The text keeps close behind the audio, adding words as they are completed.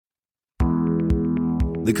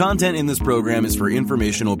The content in this program is for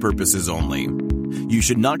informational purposes only. You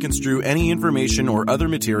should not construe any information or other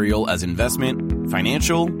material as investment,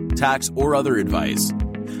 financial, tax, or other advice.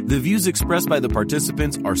 The views expressed by the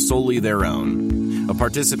participants are solely their own. A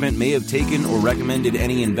participant may have taken or recommended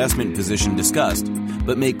any investment position discussed,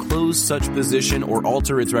 but may close such position or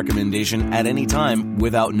alter its recommendation at any time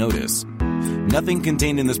without notice. Nothing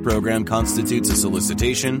contained in this program constitutes a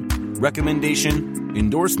solicitation, recommendation,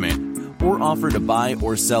 endorsement, or offer to buy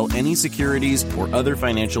or sell any securities or other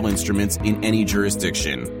financial instruments in any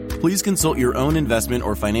jurisdiction. Please consult your own investment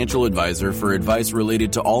or financial advisor for advice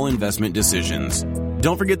related to all investment decisions.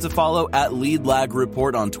 Don't forget to follow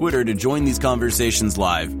 @LeadLagReport on Twitter to join these conversations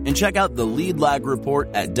live, and check out the Lead Lag Report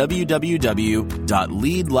at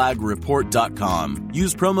www.leadlagreport.com.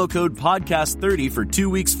 Use promo code podcast30 for 2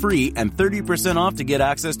 weeks free and 30% off to get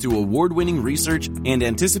access to award-winning research and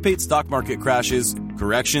anticipate stock market crashes,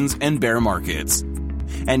 corrections, and bear markets.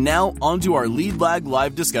 And now, on to our Lead Lag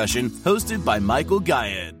live discussion, hosted by Michael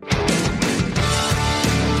Guyette.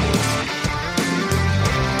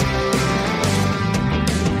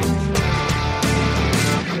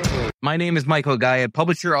 My name is Michael Guyette,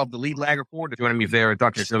 publisher of the Lead Lag Report. Joining me there,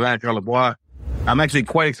 Dr. Sylvain Charlebois. I'm actually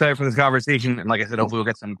quite excited for this conversation, and like I said, hopefully we'll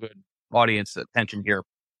get some good audience attention here.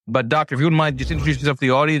 But Doctor, if you wouldn't mind, just introduce yourself to the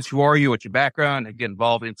audience. Who are you? What's your background? And get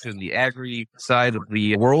involved into the agri side of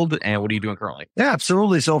the world, and what are you doing currently? Yeah,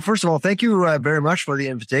 absolutely. So first of all, thank you very much for the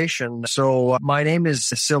invitation. So my name is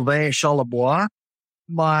Sylvain Charlebois.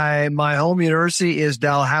 My home university is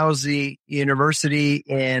Dalhousie University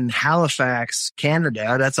in Halifax,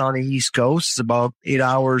 Canada. That's on the East Coast. It's about 8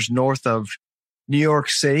 hours north of New York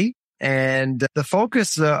City. And the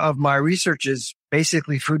focus of my research is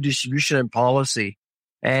basically food distribution and policy.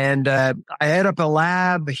 And I head up a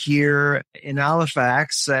lab here in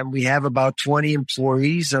Halifax, and we have about 20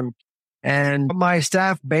 employees. And my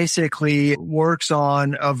staff basically works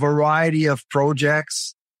on a variety of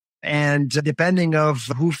projects. And depending of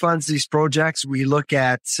who funds these projects, we look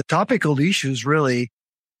at topical issues, really.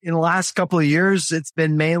 In the last couple of years, it's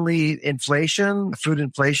been mainly inflation, food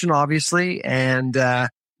inflation, obviously, and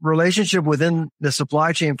relationship within the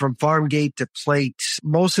supply chain from farm gate to plate.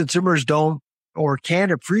 Most consumers don't or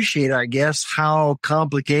can't appreciate, I guess, how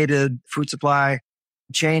complicated food supply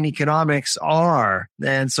chain economics are.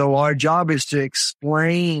 And so our job is to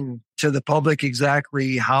explain to the public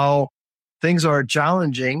exactly how things are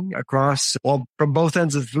challenging across, well, from both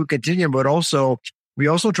ends of the food continuum, but we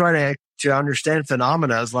also try to understand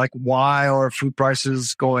phenomena like why are food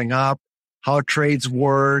prices going up, how trades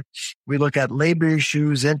work. We look at labor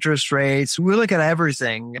issues, interest rates. We look at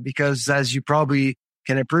everything because, as you probably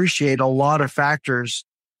can appreciate, a lot of factors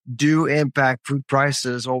do impact food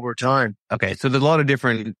prices over time. Okay, so there's a lot of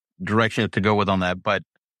different directions to go with on that, but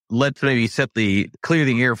let's maybe clear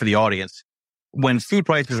the air for the audience. When food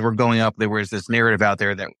prices were going up, there was this narrative out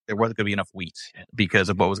there that there wasn't going to be enough wheat because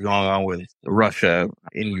of what was going on with Russia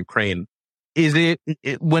in Ukraine. Is it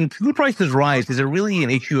when food prices rise, is it really an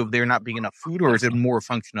issue of there not being enough food, or is it more a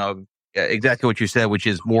function of exactly what you said, which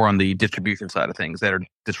is more on the distribution side of things that are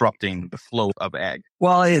disrupting the flow of ag?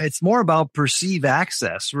 Well, it's more about perceived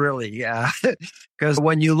access, really. Because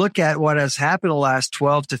when you look at what has happened the last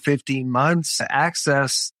 12 to 15 months,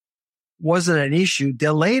 access wasn't an issue.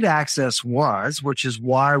 Delayed access was, which is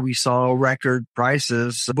why we saw record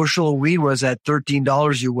prices. A bushel of wheat was at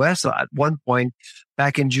 $13 US at one point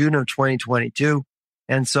back in June of 2022.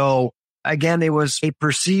 And so again, there was a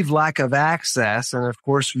perceived lack of access. And of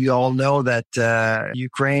course, we all know that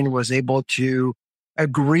Ukraine was able to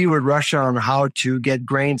agree with Russia on how to get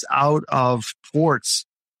grains out of ports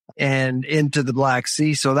and into the Black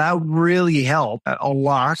Sea. So that really helped a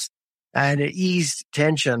lot. And it eased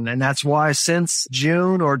tension. And that's why since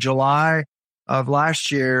June or July of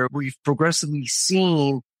last year, we've progressively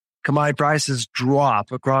seen commodity prices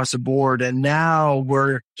drop across the board. And now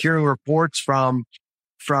we're hearing reports from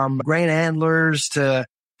grain handlers to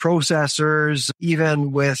processors,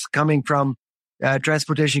 even with coming from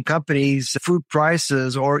transportation companies, food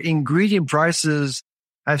prices or ingredient prices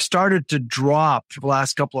have started to drop the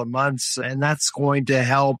last couple of months. And that's going to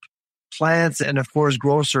help plants and, of course,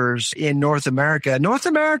 grocers in North America. North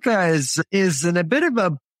America is in a bit of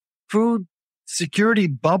a food security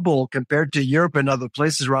bubble compared to Europe and other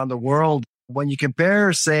places around the world. When you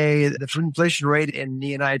compare, say, the food inflation rate in the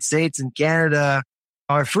United States and Canada,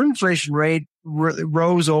 our food inflation rate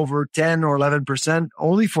rose over 10 or 11%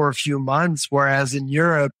 only for a few months, whereas in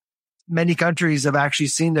Europe, many countries have actually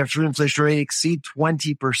seen their food inflation rate exceed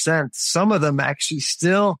 20%. Some of them actually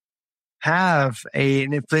still have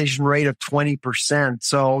an inflation rate of 20%.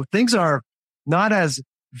 So things are not as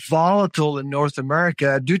volatile in North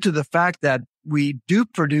America due to the fact that we do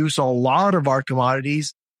produce a lot of our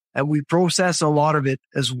commodities and we process a lot of it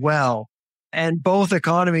as well. And both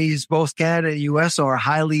economies, both Canada and US, are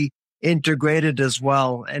highly integrated as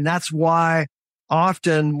well. And that's why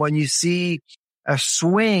often when you see a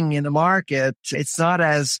swing in the market, it's not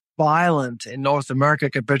as violent in North America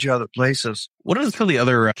compared to other places. What are some of the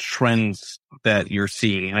other trends that you're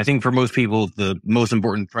seeing? And I think for most people, the most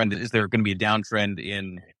important trend is there going to be a downtrend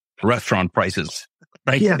in restaurant prices,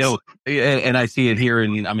 right? Yes. And I see it here,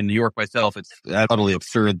 and I'm in New York myself. It's utterly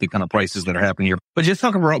absurd, the kind of prices that are happening here. But just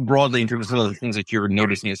talking broadly in terms of some of the things that you're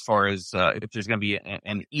noticing as far as if there's going to be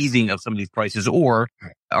an easing of some of these prices, or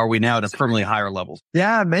are we now at a firmly higher level?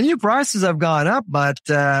 Yeah, menu prices have gone up, but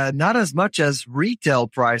not as much as retail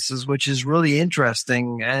prices, which is really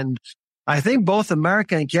interesting. And I think both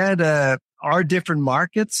America and Canada are different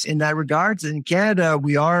markets in that regards. In Canada,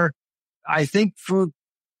 we are, I think, food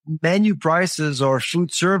menu prices or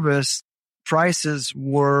food service prices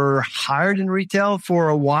were higher than retail for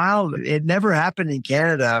a while. It never happened in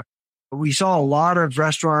Canada. We saw a lot of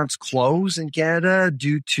restaurants close in Canada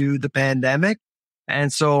due to the pandemic.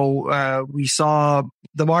 And so we saw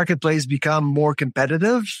the marketplace become more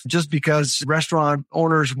competitive just because restaurant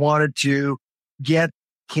owners wanted to get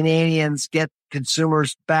Canadians, get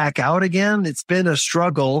consumers back out again. It's been a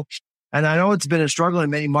struggle. And I know it's been a struggle in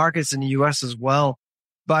many markets in the US as well.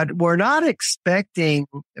 But we're not expecting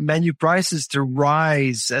menu prices to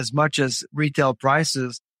rise as much as retail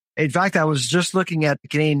prices. In fact, I was just looking at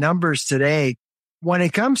Canadian numbers today. When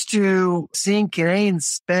it comes to seeing Canadians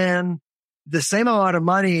spend the same amount of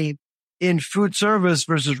money in food service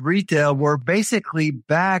versus retail, we're basically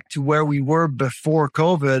back to where we were before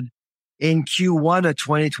COVID in Q1 of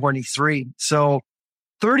 2023. So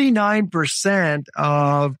 39%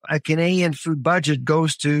 of a Canadian food budget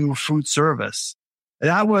goes to food service.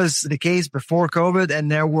 That was the case before COVID, and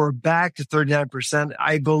now we're back to 39%.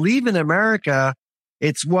 I believe in America,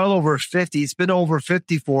 it's well over 50. It's been over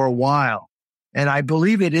 50 for a while, and I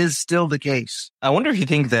believe it is still the case. I wonder if you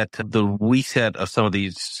think that the reset of some of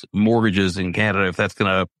these mortgages in Canada, if that's going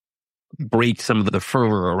to break some of the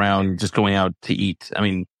fervor around just going out to eat. I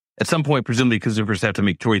mean, at some point, presumably consumers have to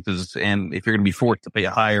make choices, and if you're going to be forced to pay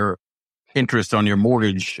a higher interest on your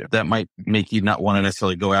mortgage, that might make you not want to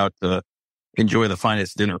necessarily go out to enjoy the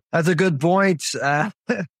finest dinner. That's a good point.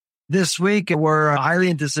 This week, we're highly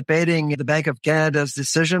anticipating the Bank of Canada's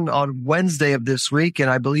decision on Wednesday of this week, and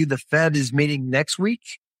I believe the Fed is meeting next week.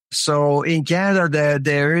 So in Canada,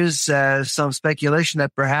 there is some speculation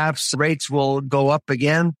that perhaps rates will go up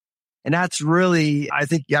again. And that's really, I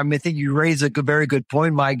think you raise a very good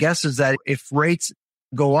point. My guess is that if rates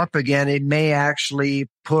go up again, it may actually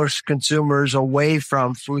push consumers away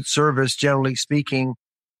from food service, generally speaking.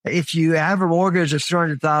 If you have a mortgage of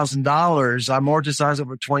 $300,000, amortized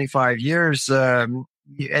over 25 years, and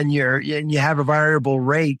you have a variable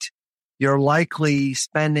rate, you're likely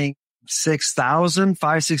spending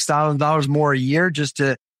 $6,000 more a year just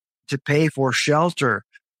to pay for shelter.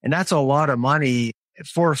 And that's a lot of money.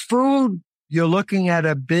 For food, you're looking at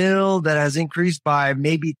a bill that has increased by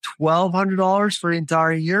maybe $1,200 for the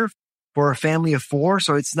entire year for a family of four.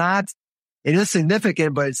 So it is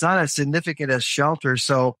significant, but it's not as significant as shelter.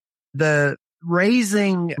 So the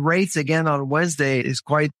raising rates again on Wednesday is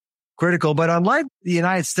quite critical. But unlike the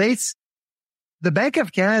United States, the Bank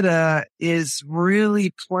of Canada is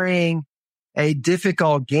really playing a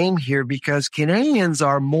difficult game here because Canadians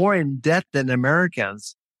are more in debt than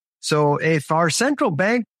Americans. So if our central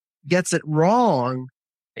bank gets it wrong,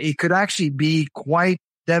 it could actually be quite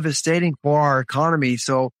devastating for our economy.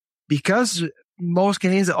 So because most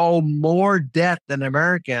Canadians owe more debt than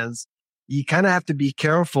Americans, you kind of have to be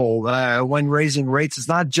careful when raising rates. It's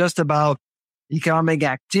not just about economic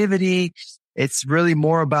activity. It's really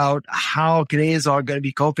more about how Canadians are going to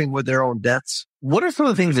be coping with their own debts. What are some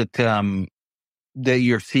of the things that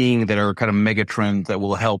you're seeing that are kind of mega trends that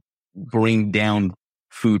will help bring down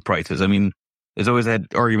food prices? I mean, there's always that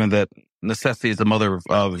argument that necessity is the mother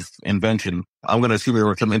of invention. I'm going to assume there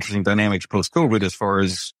were some interesting dynamics post-COVID as far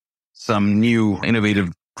as some new innovative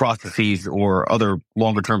processes or other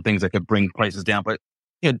longer term things that could bring prices down. But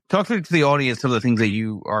talk to the audience some of the things that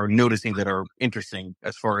you are noticing that are interesting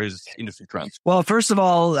as far as industry trends. Well, first of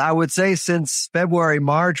all, I would say since February,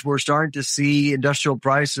 March, we're starting to see industrial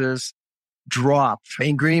prices drop.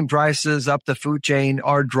 Ingredient prices up the food chain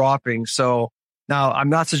are dropping. So now I'm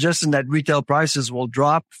not suggesting that retail prices will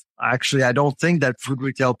drop. Actually, I don't think that food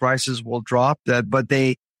retail prices will drop,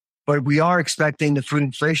 but we are expecting the food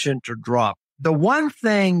inflation to drop. The one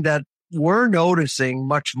thing that we're noticing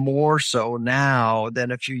much more so now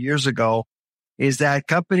than a few years ago is that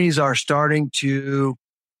companies are starting to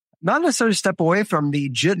not necessarily step away from the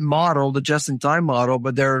JIT model, the just-in-time model,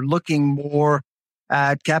 but they're looking more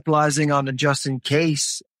at capitalizing on the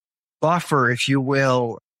just-in-case buffer, if you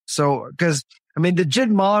will. So, because, the JIT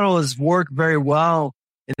model has worked very well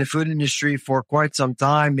in the food industry for quite some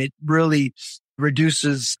time. It really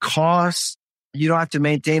reduces costs. You don't have to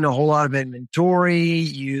maintain a whole lot of inventory.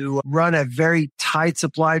 You run a very tight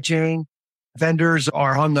supply chain. Vendors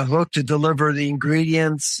are on the hook to deliver the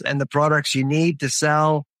ingredients and the products you need to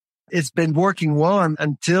sell. It's been working well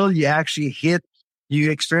until you actually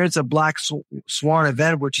you experience a black swan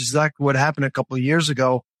event, which is exactly what happened a couple of years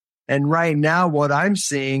ago. And right now, what I'm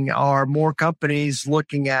seeing are more companies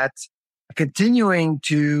looking at continuing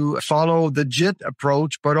to follow the JIT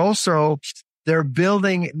approach, but also they're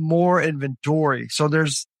building more inventory. So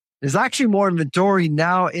there's actually more inventory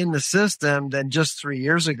now in the system than just 3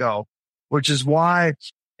 years ago, which is why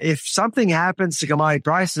if something happens to commodity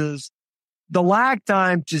prices, the lag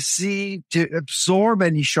time to absorb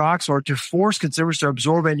any shocks or to force consumers to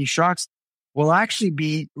absorb any shocks will actually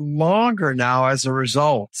be longer now as a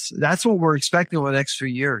result. That's what we're expecting over the next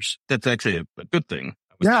 3 years. That's actually a good thing.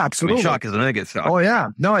 Yeah, absolutely. Shock is a negative shock. Oh, yeah.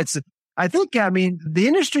 No, I think the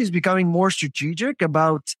industry is becoming more strategic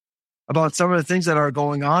about some of the things that are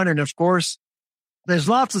going on. And of course, there's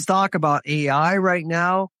lots of talk about AI right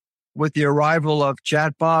now with the arrival of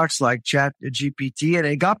chatbots like ChatGPT, and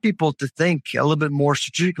it got people to think a little bit more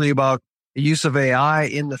strategically about the use of AI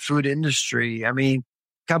in the food industry.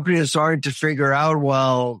 Companies are starting to figure out,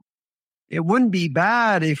 well, it wouldn't be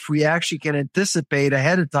bad if we actually can anticipate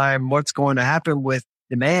ahead of time what's going to happen with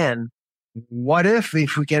demand. What if we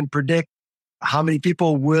can predict how many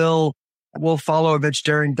people will follow a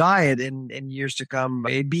vegetarian diet in years to come?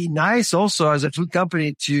 It'd be nice also as a food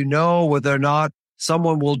company to know whether or not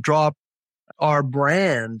someone will drop our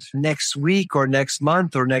brand next week or next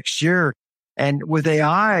month or next year. And with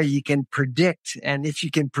AI, you can predict. And if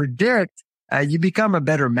you can predict, you become a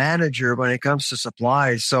better manager when it comes to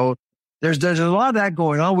supplies. So there's a lot of that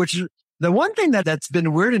going on, which is the one thing that's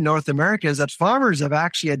been weird in North America is that farmers have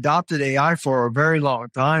actually adopted AI for a very long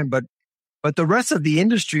time, but the rest of the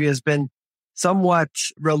industry has been somewhat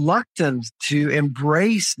reluctant to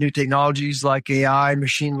embrace new technologies like AI,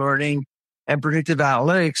 machine learning, and predictive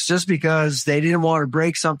analytics just because they didn't want to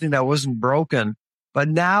break something that wasn't broken. But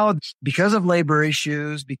now, because of labor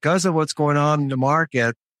issues, because of what's going on in the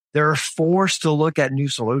market, they're forced to look at new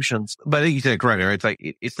solutions. But I think you said it correctly, right? It's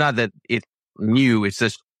like, it's not that it's new, it's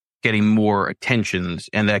just getting more attentions,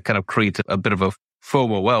 and that kind of creates a bit of a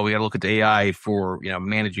FOMO. Well, we got to look at the AI for,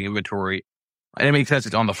 managing inventory. And it makes sense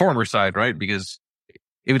it's on the farmer side, right? Because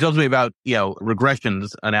if it tells me about,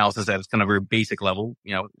 regressions analysis at its kind of very basic level,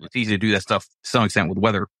 it's easy to do that stuff to some extent with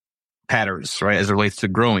weather patterns, right? As it relates to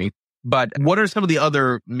growing. But what are some of the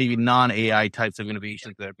other maybe non-AI types of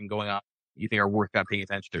innovations that have been going on you think are worth paying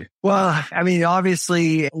attention to? Well,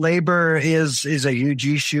 obviously labor is a huge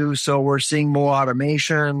issue. So we're seeing more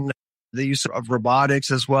automation, the use of robotics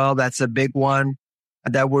as well. That's a big one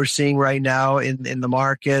that we're seeing right now in the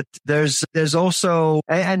market. There's also,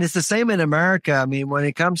 and it's the same in America. When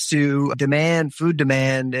it comes to demand, food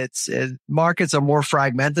demand, markets are more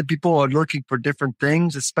fragmented. People are looking for different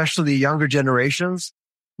things, especially the younger generations.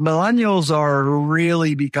 Millennials are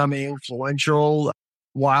really becoming influential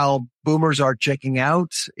while boomers are checking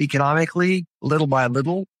out economically little by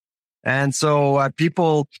little. And so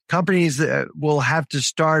companies will have to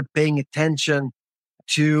start paying attention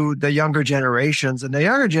to the younger generations. And the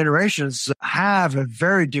younger generations have a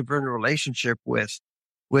very different relationship with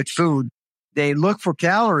food. They look for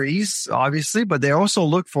calories, obviously, but they also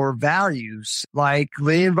look for values like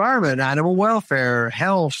the environment, animal welfare,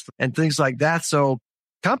 health, and things like that. So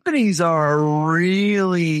companies are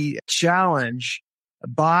really challenged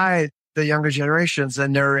by the younger generations,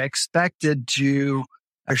 and they're expected to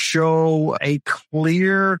show a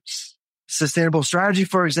clear, sustainable strategy.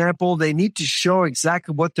 For example, they need to show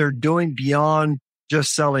exactly what they're doing beyond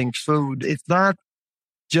just selling food. It's not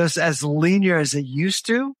just as linear as it used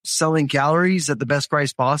to, selling calories at the best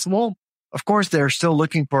price possible. Of course, they're still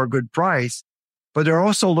looking for a good price, but they're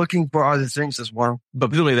also looking for other things as well. But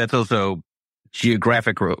presumably that's also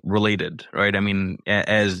geographic related, right?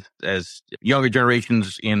 As younger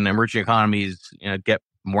generations in emerging economies get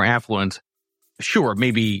more affluent, sure,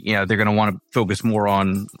 maybe they're going to want to focus more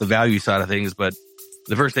on the value side of things, but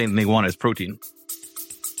the first thing they want is protein.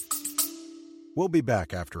 We'll be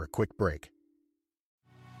back after a quick break.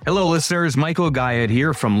 Hello, listeners. Michael Guyette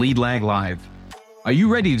here from Lead Lag Live. Are you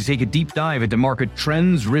ready to take a deep dive into market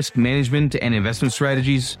trends, risk management, and investment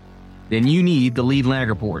strategies? Then you need the Lead Lag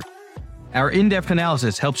Report. Our in-depth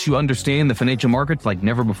analysis helps you understand the financial markets like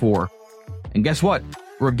never before. And guess what?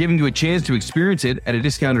 We're giving you a chance to experience it at a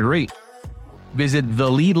discounted rate. Visit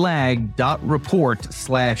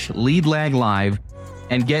theleadlag.report/leadlaglive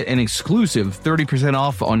and get an exclusive 30%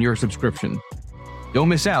 off on your subscription. Don't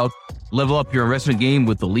miss out. Level up your investment game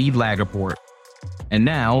with the Lead Lag Report. And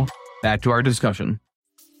now, back to our discussion.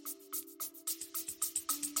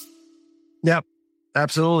 Yep,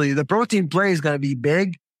 absolutely. The protein play is going to be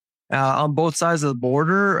big on both sides of the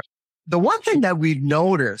border. The one thing that we've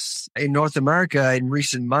noticed in North America in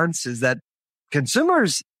recent months is that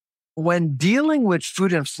consumers, when dealing with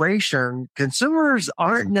food inflation, consumers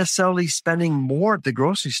aren't necessarily spending more at the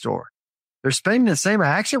grocery store. They're spending the same. I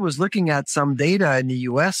actually was looking at some data in the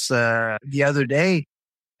US the other day.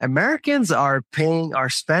 Americans are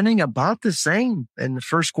spending about the same in the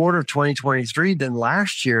first quarter of 2023 than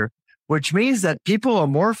last year, which means that people are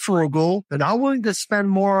more frugal. They're not willing to spend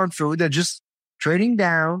more on food. They're just trading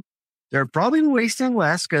down. They're probably wasting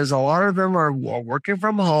less because a lot of them are working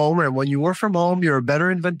from home. And when you work from home, you're a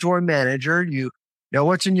better inventory manager. You know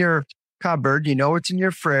what's in your cupboard. You know what's in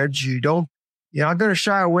your fridge. You're not going to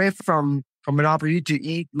shy away from an opportunity to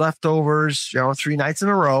eat leftovers, 3 nights in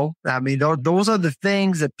a row. I mean, those are the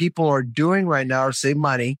things that people are doing right now to save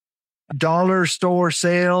money. Dollar store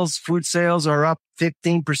sales, food sales are up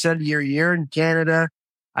 15% year in Canada.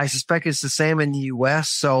 I suspect it's the same in the US.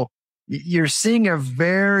 So you're seeing a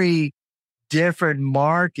very different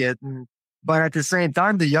market. But at the same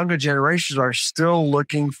time, the younger generations are still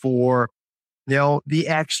looking for the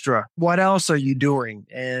extra. What else are you doing?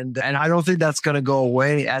 And I don't think that's going to go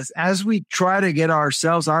away as we try to get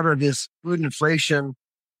ourselves out of this food inflation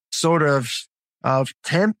sort of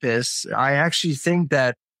tempest. I actually think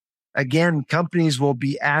that, again, companies will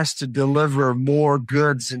be asked to deliver more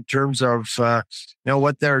goods in terms of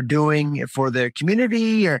what they're doing for their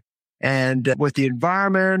community and with the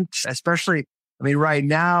environment, especially. I mean, right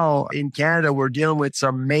now in Canada, we're dealing with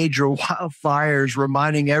some major wildfires,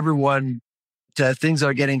 reminding everyone things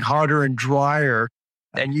are getting hotter and drier,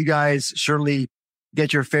 and you guys certainly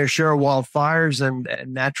get your fair share of wildfires and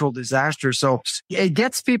natural disasters. So it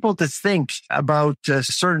gets people to think about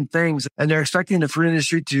certain things, and they're expecting the food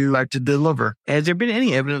industry to deliver. Has there been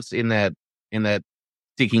any evidence in that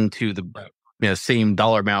sticking to the same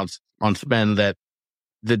dollar amounts on spend that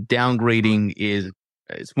the downgrading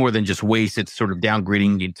it's more than just waste? It's sort of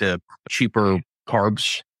downgrading into cheaper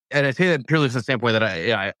carbs. And I say that purely from the standpoint that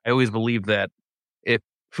I always believe that if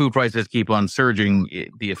food prices keep on surging,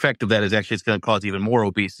 the effect of that is actually it's going to cause even more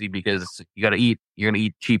obesity because you're going to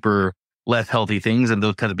eat cheaper, less healthy things. And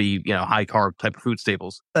those tend to be, high carb type of food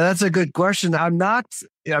staples. That's a good question.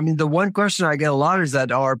 The one question I get a lot is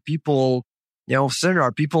that are people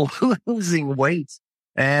losing weight?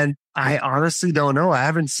 And I honestly don't know. I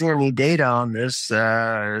haven't seen any data on this,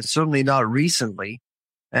 certainly not recently.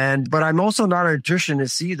 But I'm also not a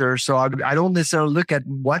nutritionist either. So I don't necessarily look at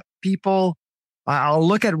I'll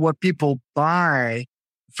look at what people buy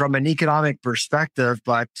from an economic perspective.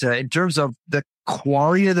 But in terms of the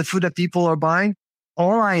quality of the food that people are buying,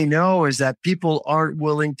 all I know is that people aren't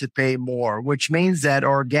willing to pay more, which means that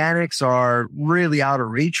organics are really out of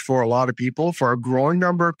reach for a lot of people, for a growing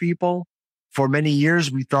number of people. For many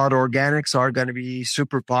years, we thought organics are going to be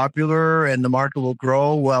super popular and the market will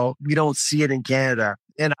grow. Well, we don't see it in Canada.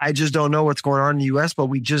 And I just don't know what's going on in the US, but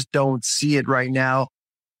we just don't see it right now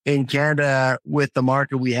in Canada with the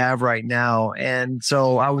market we have right now. And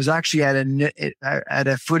so I was actually at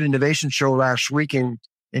a food innovation show last week in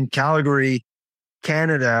Calgary,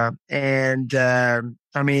 Canada. And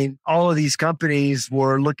all of these companies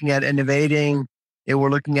were looking at innovating. They were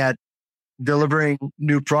looking at delivering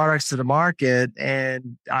new products to the market.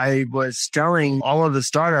 And I was telling all of the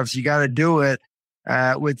startups, you got to do it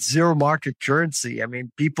with zero market currency. I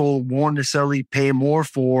mean, people won't necessarily pay more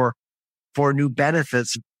for new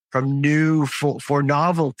benefits for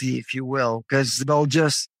novelty, if you will, because they'll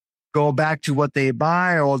just go back to what they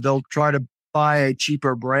buy, or they'll try to buy a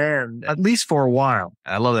cheaper brand, at least for a while.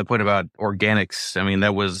 I love that point about organics. I mean,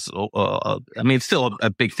 that was, it's still a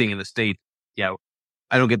big thing in the States. Yeah.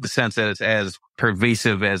 I don't get the sense that it's as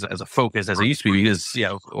pervasive as a focus as it used to be because,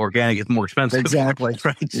 organic is more expensive. Exactly.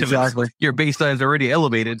 Right? So exactly. Your baseline is already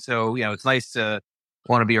elevated. So, it's nice to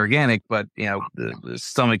want to be organic, but, the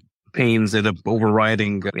stomach pains end up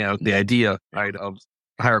overriding, the idea, right, of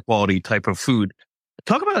higher quality type of food.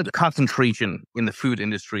 Talk about concentration in the food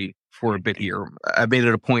industry for a bit here. I made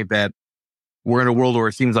it a point that we're in a world where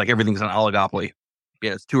it seems like everything's an oligopoly.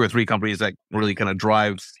 Yeah, it's 2 or 3 companies that really kind of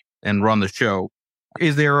drive and run the show.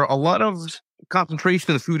 Is there a lot of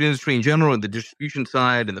concentration in the food industry in general, in the distribution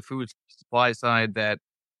side and the food supply side, that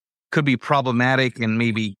could be problematic and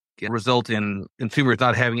maybe result in consumers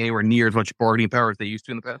not having anywhere near as much bargaining power as they used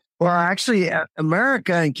to in the past? Well, actually,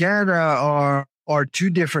 America and Canada are two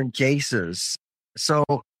different cases. So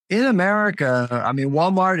in America, I mean,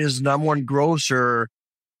 Walmart is the number one grocer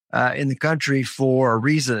in the country for a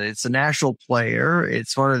reason. It's a national player.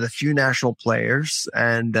 It's one of the few national players,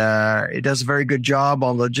 and it does a very good job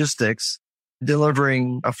on logistics,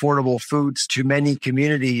 delivering affordable foods to many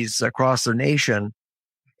communities across the nation.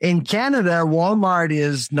 In Canada, Walmart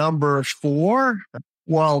is number 4.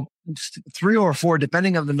 Well, 3 or 4,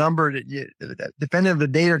 depending on the number, depending on the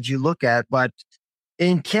data that you look at. But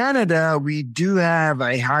in Canada, we do have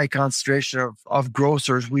a high concentration of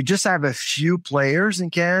grocers. We just have a few players in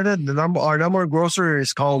Canada. Our number one grocer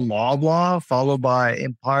is called Loblaw, followed by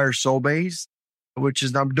Empire Sobeys, which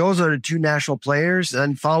is those are the 2 national players,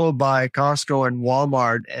 and followed by Costco and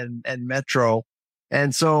Walmart and Metro.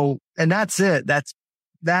 And that's it.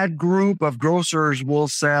 That group of grocers will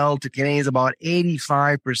sell to Canadians about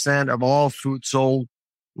 85% of all food sold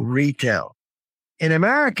retail. In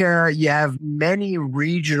America, you have many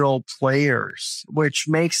regional players, which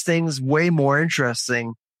makes things way more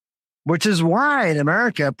interesting, which is why in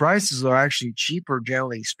America, prices are actually cheaper,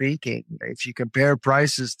 generally speaking. If you compare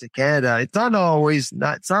prices to Canada, it's not always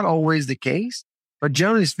the case, but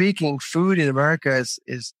generally speaking, food in America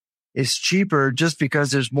is cheaper just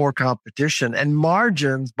because there's more competition. And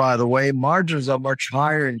margins, by the way, are much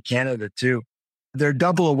higher in Canada too. They're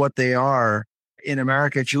double of what they are in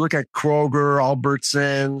America. If you look at Kroger,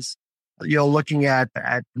 Albertsons, looking at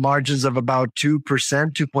margins of about 2%,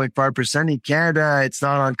 2.5%. In Canada, it's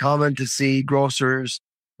not uncommon to see grocers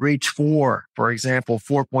reach 4, for example,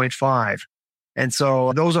 4.5. And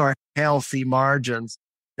so those are healthy margins.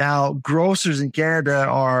 Now, grocers in Canada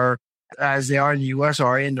are, as they are in the US,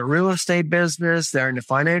 are in the real estate business. They're in the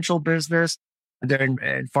financial business. They're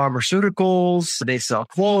in pharmaceuticals. They sell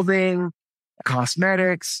clothing,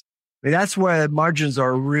 cosmetics. I mean, that's where margins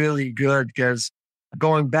are really good, because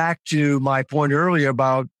going back to my point earlier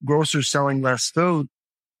about grocers selling less food,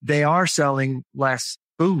 they are selling less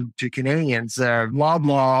food to Canadians.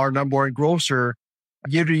 Loblaw, our number one grocer,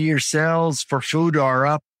 year-to-year sales for food are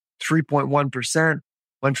up 3.1%,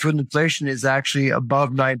 when food inflation is actually above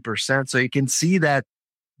 9%. So you can see that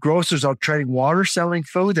grocers are treading water selling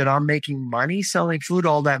food. They're not making money selling food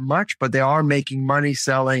all that much, but they are making money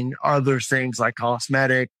selling other things like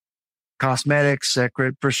cosmetics,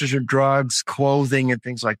 precision drugs, clothing, and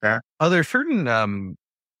things like that. Are there certain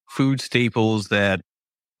food staples that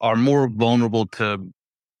are more vulnerable to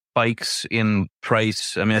spikes in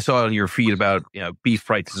price? I mean, I saw on your feed about beef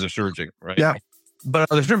prices are surging, right? Yeah.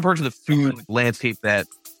 But are there certain parts of the food landscape that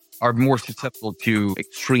are more susceptible to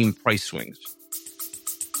extreme price swings?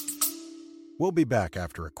 We'll be back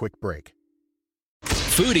after a quick break.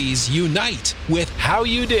 Foodies unite with How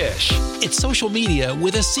You Dish. It's social media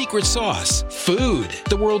with a secret sauce. Food,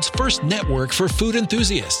 the world's first network for food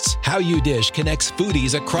enthusiasts. How You Dish connects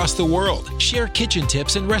foodies across the world. Share kitchen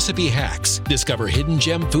tips and recipe hacks. Discover hidden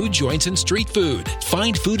gem food joints and street food.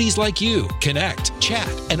 Find foodies like you. Connect,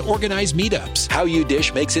 chat, and organize meetups. How You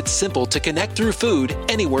Dish makes it simple to connect through food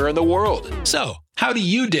anywhere in the world. So, how do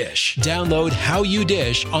you dish? Download How You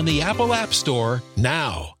Dish on the Apple App Store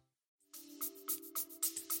now.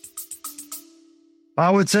 I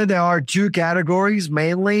would say there are 2 categories,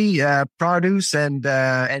 mainly produce and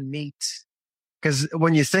meat. Because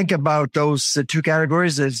when you think about those 2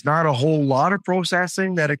 categories, there's not a whole lot of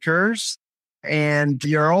processing that occurs. And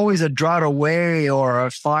you're always a drought away or a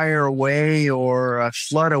fire away or a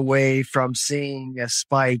flood away from seeing a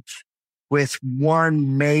spike with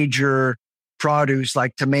one major produce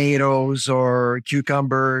like tomatoes or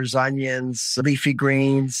cucumbers, onions, leafy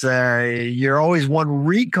greens. You're always one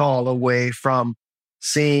recall away from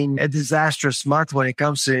seeing a disastrous month when it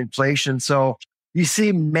comes to inflation. So you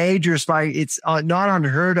see major spike. It's not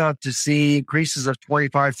unheard of to see increases of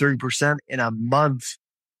 25, 30% in a month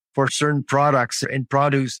for certain products in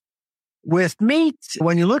produce. With meat,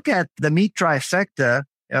 when you look at the meat trifecta,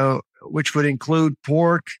 which would include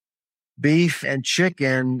pork, beef, and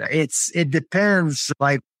chicken, it depends.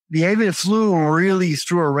 Like the avian flu really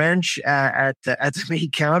threw a wrench at the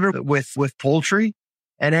meat counter with poultry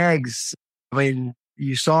and eggs. I mean,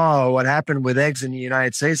 you saw what happened with eggs in the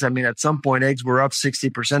United States. I mean, at some point, eggs were up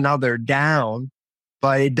 60%. Now they're down,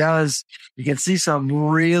 but you can see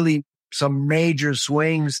some major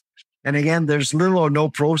swings. And again, there's little or no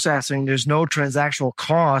processing. There's no transactional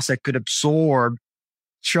cost that could absorb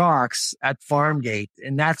shocks at farm gate.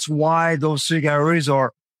 And that's why those 3 categories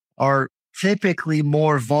are typically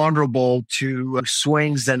more vulnerable to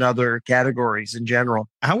swings than other categories in general.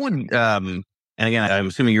 How would, and And again, I'm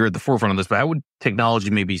assuming you're at the forefront of this, but how would technology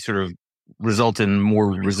maybe sort of result in more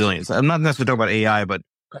resilience? I'm not necessarily talking about AI, but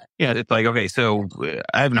yeah, it's like, okay, so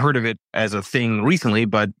I haven't heard of it as a thing recently,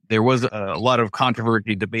 but there was a lot of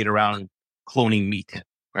controversy, debate around cloning meat,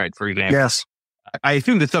 right? For example. Yes. I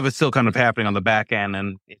assume this stuff is still kind of happening on the back end,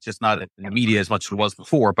 and it's just not in the media as much as it was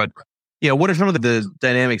before. But yeah, what are some of the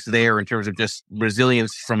dynamics there in terms of just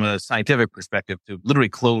resilience from a scientific perspective to literally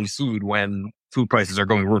clone food when food prices are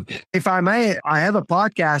going rogue? If I may, I have a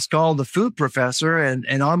podcast called The Food Professor. And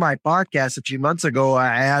on my podcast a few months ago,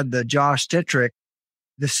 I had Josh Titrick,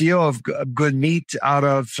 the CEO of Good Meat out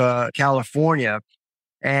of California.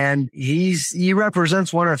 And he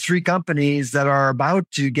represents one of three companies that are about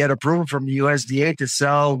to get approval from the USDA to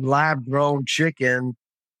sell lab-grown chicken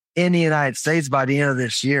in the United States by the end of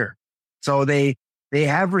this year. So they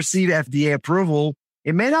have received FDA approval.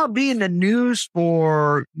 It may not be in the news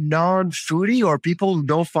for non-foodie or people who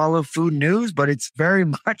don't follow food news, but it's very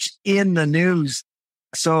much in the news.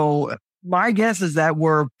 So my guess is that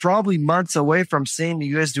we're probably months away from seeing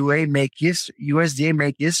the USDA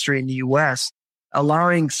make history in the U.S.,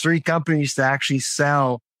 allowing three companies to actually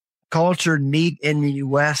sell cultured meat in the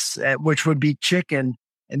U.S., which would be chicken.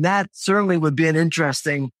 And that certainly would be an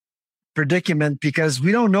interesting predicament because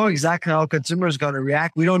we don't know exactly how consumers are going to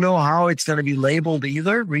react. We don't know how it's going to be labeled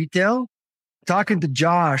either, retail. Talking to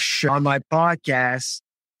Josh on my podcast,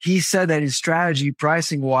 he said that his strategy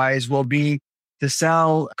pricing wise will be to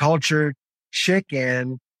sell cultured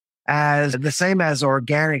chicken as the same as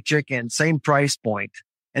organic chicken, same price point.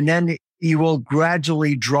 And then he will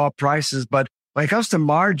gradually drop prices. But when it comes to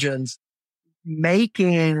margins,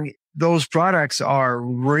 making those products are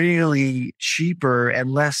really cheaper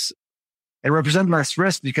and represent less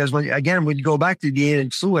risk because when you go back to the avian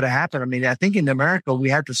flu, what happened? I mean, I think in America, we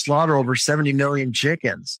had to slaughter over 70 million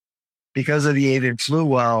chickens because of the avian flu.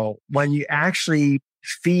 Well, when you actually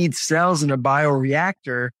feed cells in a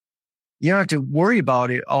bioreactor, you don't have to worry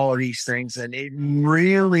about all of these things. And it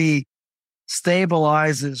really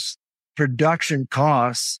stabilizes production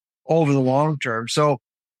costs over the long term. So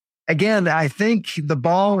again, I think the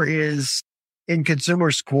ball is in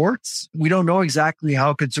consumers' courts. We don't know exactly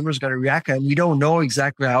how consumers are going to react, and we don't know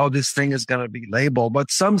exactly how this thing is going to be labeled.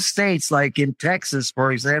 But some states, like in Texas,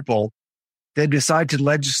 for example, they decide to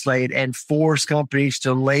legislate and force companies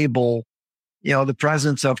to label, the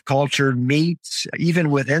presence of cultured meat,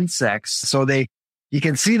 even with insects. So you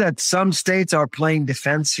can see that some states are playing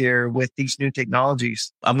defense here with these new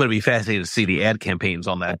technologies. I'm going to be fascinated to see the ad campaigns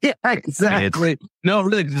on that. Yeah, exactly. No,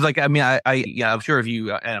 really, like, I mean, I'm sure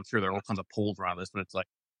and I'm sure there are all kinds of polls around this, but it's like,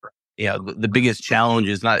 the biggest challenge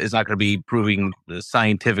is not going to be proving the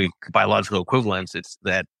scientific biological equivalence. It's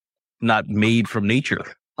that not made from nature.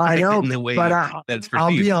 I know, in the way but that's perceived. I'll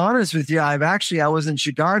be honest with you. I was in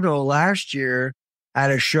Chicago last year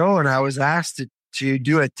at a show, and I was asked to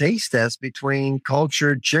do a taste test between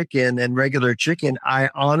cultured chicken and regular chicken. I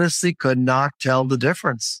honestly could not tell the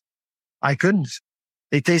difference. I couldn't.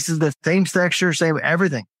 They tasted the same texture, same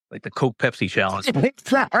everything. Like the Coke Pepsi challenge.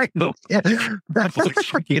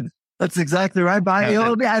 That's exactly right. But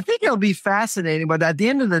I think it'll be fascinating. But at the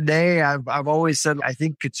end of the day, I've always said, I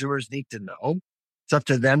think consumers need to know. It's up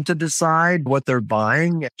to them to decide what they're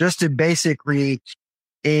buying, just to basically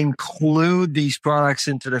include these products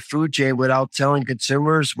into the food chain without telling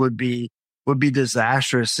consumers would be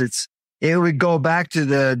disastrous. It would go back to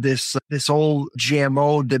this whole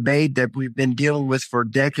GMO debate that we've been dealing with for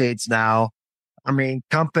decades now. I mean,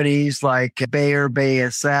 companies like Bayer,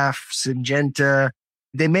 BASF, Syngenta,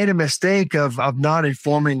 they made a mistake of not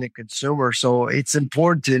informing the consumer. So it's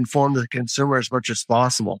important to inform the consumer as much as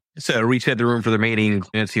possible. So reset the room for the remaining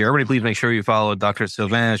minutes here. Everybody, please make sure you follow Dr.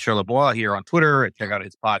 Sylvain Charlebois here on Twitter and check out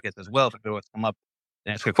his podcast as well. If you want to come up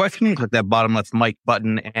and ask a question, click that bottom left mic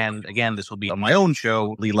button. And again, this will be on my own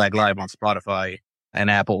show, Lead Lag Live on Spotify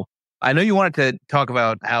and Apple. I know you wanted to talk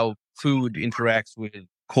about how food interacts with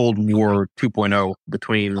Cold War 2.0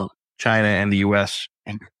 between China and the U.S.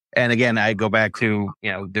 And again, I go back to,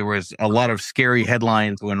 there was a lot of scary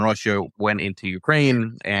headlines when Russia went into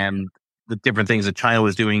Ukraine and the different things that China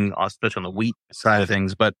was doing, especially on the wheat side of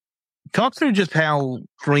things. But talk through just how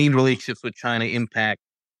strained relationships with China impact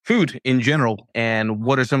food in general, and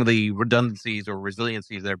what are some of the redundancies or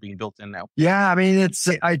resiliencies that are being built in now? Yeah, I mean,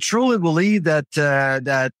 I truly believe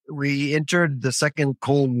that we entered the second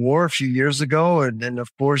Cold War a few years ago, and of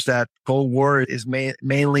course that Cold War is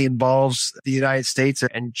mainly involves the United States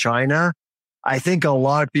and China. I think a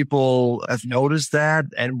lot of people have noticed that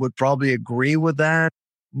and would probably agree with that.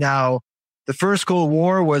 Now, the first Cold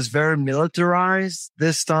War was very militarized.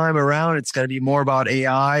 This time around, it's going to be more about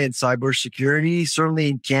AI and cybersecurity. Certainly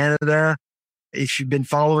in Canada, If you've been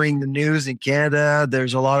following the news in Canada,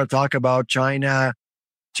 there's a lot of talk about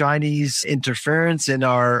Chinese interference in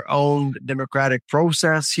our own democratic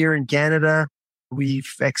process here in Canada. We've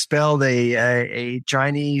expelled a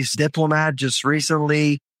Chinese diplomat just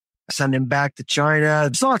recently, sent him back to China.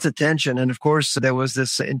 There's lots of tension. And of course, there was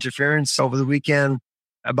this interference over the weekend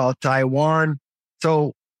about Taiwan.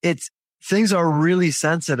 So things are really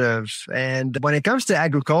sensitive. And when it comes to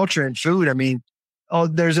agriculture and food, I mean,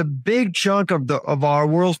 there's a big chunk of our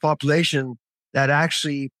world's population that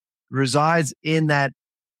actually resides in that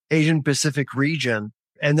Asian Pacific region,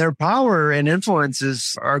 and their power and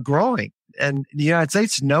influences are growing. And the United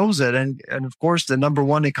States knows it. And of course, the number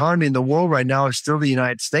one economy in the world right now is still the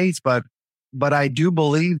United States. But I do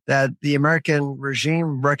believe that the American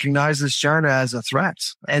regime recognizes China as a threat.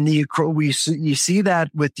 And you see that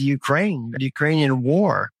with the Ukrainian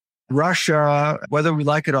war. Russia, whether we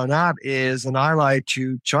like it or not, is an ally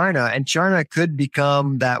to China. And China could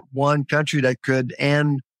become that one country that could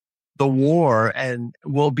end the war and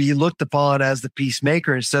will be looked upon as the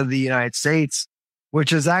peacemaker instead of the United States,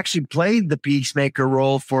 which has actually played the peacemaker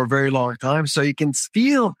role for a very long time. So you can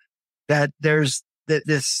feel that there's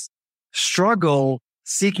this struggle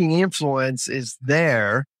seeking influence is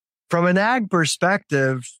there. From an ag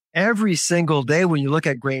perspective, every single day when you look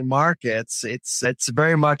at grain markets, it's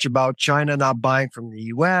very much about China not buying from the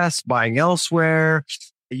US, buying elsewhere.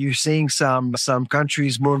 You're seeing some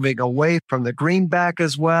countries moving away from the greenback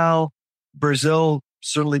as well. Brazil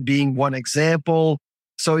certainly being one example.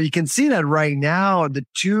 So you can see that right now, the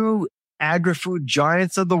two agri-food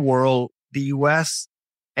giants of the world, the US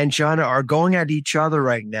and China, are going at each other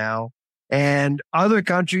right now. And other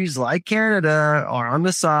countries like Canada are on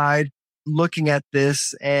the side looking at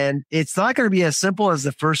this. And it's not going to be as simple as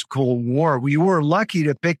the first Cold War. We were lucky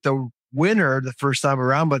to pick the winner the first time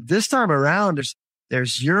around, but this time around,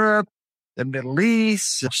 there's Europe, the Middle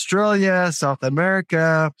East, Australia, South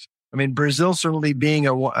America. I mean, Brazil certainly being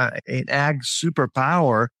an ag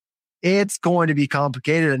superpower, it's going to be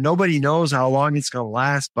complicated and nobody knows how long it's going to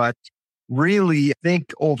last. But really, I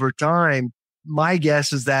think over time, my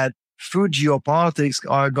guess is that food geopolitics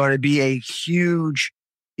are going to be a huge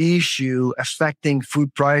issue affecting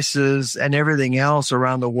food prices and everything else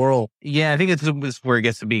around the world. Yeah, I think it's where it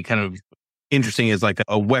gets to be kind of interesting as like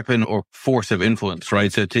a weapon or force of influence,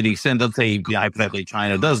 right? So to the extent, let's say hypothetically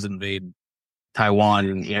China does invade Taiwan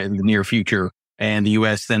in the near future and the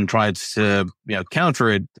U.S. then tries to, counter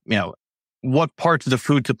it, what parts of the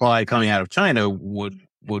food supply coming out of China would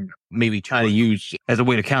maybe China use as a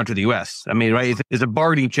way to counter the U.S.? I mean, right, there's a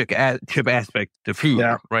bargaining chip aspect to food,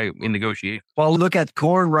 right, in negotiation. Well, look at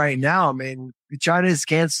corn right now. I mean, China is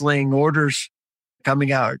canceling orders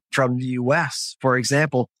coming out from the U.S., for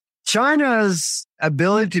example. China's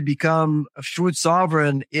ability to become a food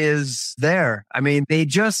sovereign is there. I mean, they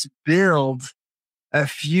just build a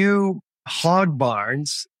few hog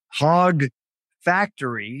barns, hog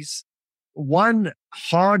factories. One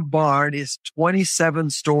hog barn is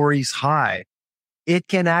 27 stories high. It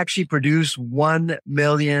can actually produce 1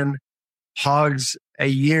 million hogs a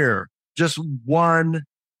year, just one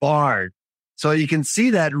barn. So you can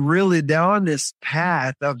see that really they're on this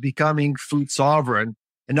path of becoming food sovereign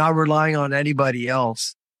and not relying on anybody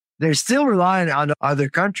else. They're still relying on other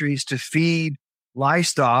countries to feed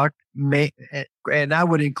livestock, and that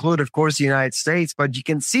would include, of course, the United States. But you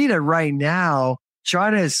can see that right now,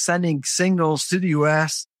 China is sending signals to the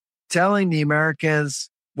U.S., telling the Americans,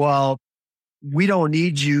 well, we don't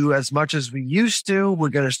need you as much as we used to. We're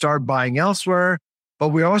going to start buying elsewhere, but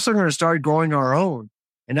we're also going to start growing our own.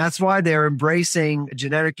 And that's why they're embracing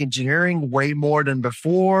genetic engineering way more than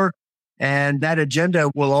before. And that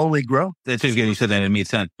agenda will only grow. That's just you said that it made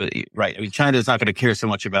sense, but right. I mean, China is not going to care so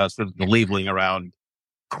much about sort of the labeling around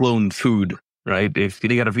cloned food, right? If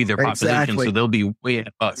they got to feed their population, so they'll be way ahead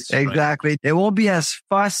of us. Exactly. Right? They won't be as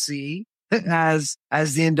fussy as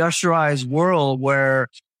the industrialized world where,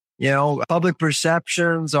 public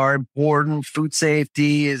perceptions are important. Food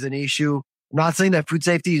safety is an issue. I'm not saying that food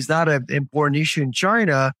safety is not an important issue in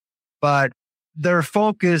China, but their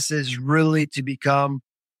focus is really to become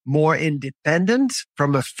more independent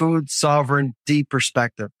from a food sovereignty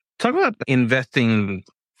perspective. Talk about investing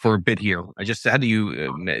for a bit here. How do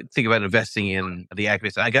you think about investing in the ag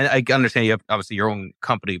business? I understand you have obviously your own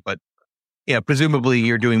company, but presumably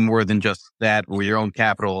you're doing more than just that or your own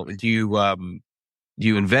capital. Do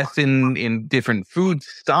you invest in different food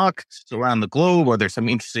stocks around the globe? Are there some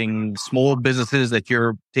interesting small businesses that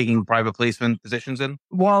you're taking private placement positions in?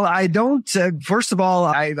 Well, I don't. First of all,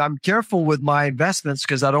 I'm careful with my investments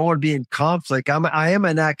because I don't want to be in conflict. I am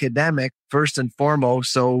an academic first and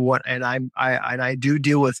foremost. So I do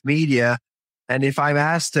deal with media, And if I'm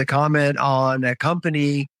asked to comment on a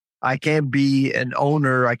company, I can't be an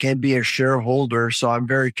owner. I can't be a shareholder. So I'm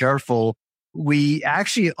very careful. We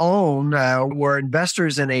actually own, we're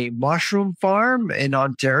investors in a mushroom farm in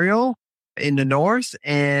Ontario in the north.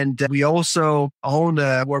 And we also own,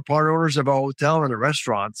 we're part owners of a hotel and a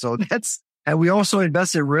restaurant. So and we also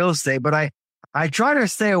invest in real estate. But I try to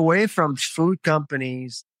stay away from food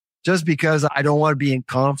companies just because I don't want to be in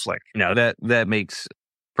conflict. No, that makes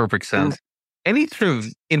perfect sense. Any sort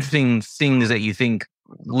of interesting things that you think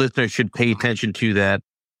listeners should pay attention to that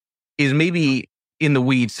is maybe in the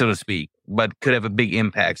weeds, so to speak, but could have a big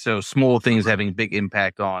impact? So small things having a big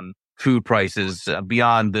impact on food prices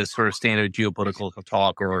beyond the sort of standard geopolitical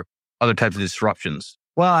talk or other types of disruptions.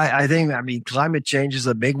 Well, I think climate change is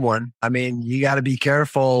a big one. You got to be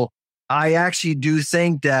careful. I actually do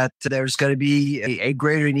think that there's going to be a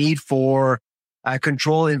greater need for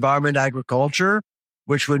controlled environment agriculture,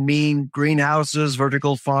 which would mean greenhouses,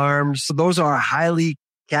 vertical farms. So those are highly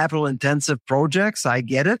capital intensive projects. I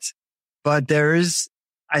get it. But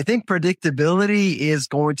I think predictability is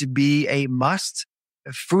going to be a must.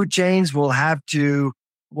 Food chains will have to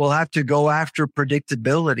go after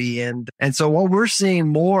predictability. And so what we're seeing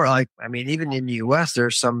more, even in the US,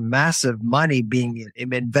 there's some massive money being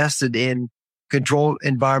invested in controlled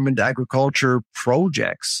environment agriculture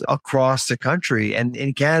projects across the country. And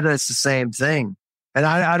in Canada, it's the same thing. And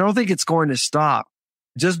I don't think it's going to stop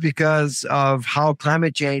just because of how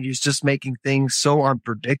climate change is just making things so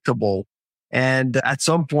unpredictable. And at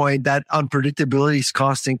some point, that unpredictability is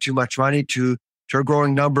costing too much money to a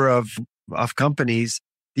growing number of companies.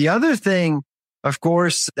 The other thing, of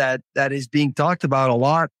course, that is being talked about a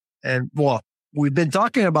lot, and we've been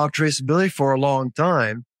talking about traceability for a long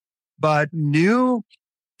time, but new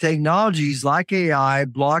technologies like AI,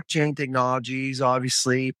 blockchain technologies,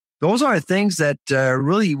 obviously, those are things that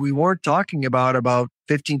really we weren't talking about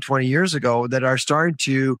 15, 20 years ago that are starting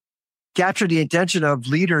to capture the attention of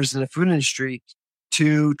leaders in the food industry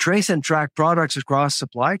to trace and track products across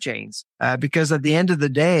supply chains. Because at the end of the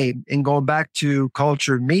day, in going back to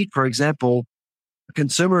cultured meat, for example,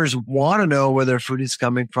 consumers want to know where their food is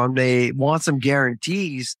coming from. They want some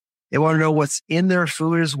guarantees. They want to know what's in their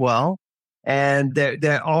food as well. And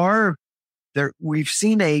we've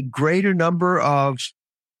seen a greater number of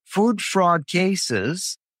food fraud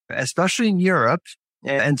cases, especially in Europe.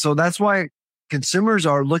 And so that's why consumers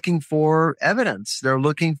are looking for evidence. They're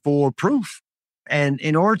looking for proof. And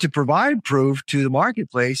in order to provide proof to the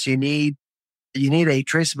marketplace, you need a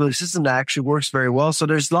traceability system that actually works very well. So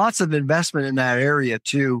there's lots of investment in that area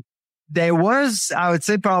too. There was, I would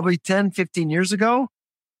say, probably 10, 15 years ago,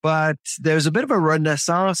 but there's a bit of a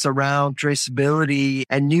renaissance around traceability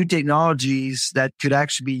and new technologies that could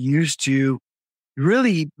actually be used to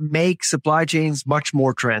really make supply chains much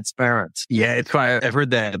more transparent. Yeah, it's fine. I've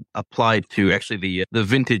heard that applied to actually the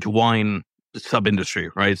vintage wine sub-industry,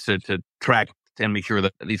 right? So to track and make sure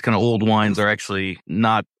that these kind of old wines are actually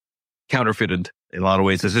not counterfeited in a lot of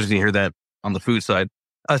ways. It's interesting to hear that on the food side.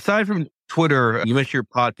 Aside from Twitter, you mentioned your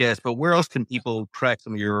podcast, but where else can people track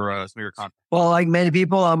some of your content? Well, like many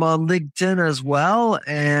people, I'm on LinkedIn as well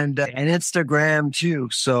and Instagram too.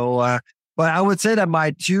 So, but I would say that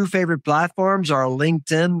my two favorite platforms are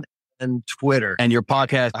LinkedIn and Twitter. And your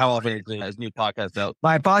podcast, how often is new podcast out?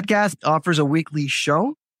 My podcast offers a weekly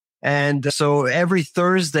show. And so every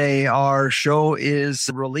Thursday, our show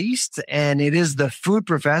is released, and it is The Food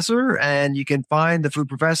Professor. And you can find The Food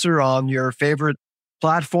Professor on your favorite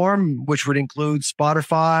platform, which would include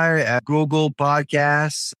Spotify, Google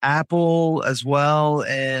Podcasts, Apple as well.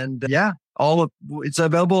 And it's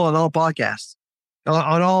available on all podcasts,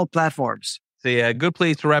 on all platforms. So yeah, good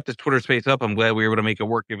place to wrap this Twitter space up. I'm glad we were able to make it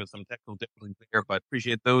work, given some technical difficulties there, but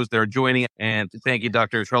appreciate those that are joining. And thank you,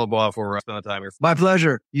 Dr. Charlebois, for spending the time here. My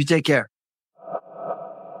pleasure. You take care.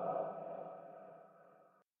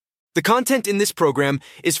 The content in this program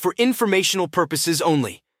is for informational purposes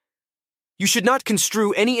only. You should not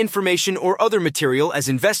construe any information or other material as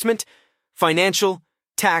investment, financial,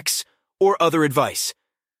 tax, or other advice.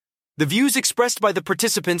 The views expressed by the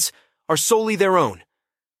participants are solely their own.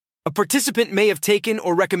 A participant may have taken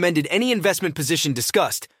or recommended any investment position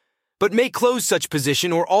discussed, but may close such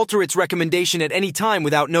position or alter its recommendation at any time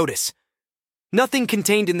without notice. Nothing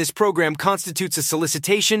contained in this program constitutes a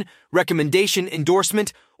solicitation, recommendation,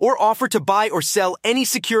 endorsement, or offer to buy or sell any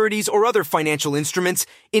securities or other financial instruments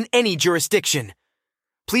in any jurisdiction.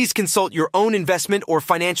 Please consult your own investment or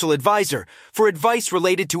financial advisor for advice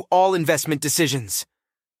related to all investment decisions.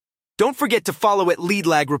 Don't forget to follow at Lead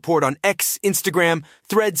Lag Report on X, Instagram,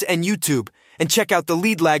 Threads, and YouTube, and check out the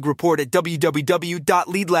Lead Lag Report at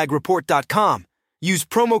www.leadlagreport.com. Use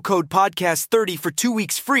promo code podcast30 for 2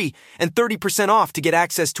 weeks free and 30% off to get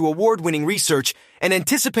access to award-winning research and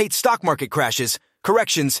anticipate stock market crashes,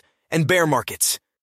 corrections, and bear markets.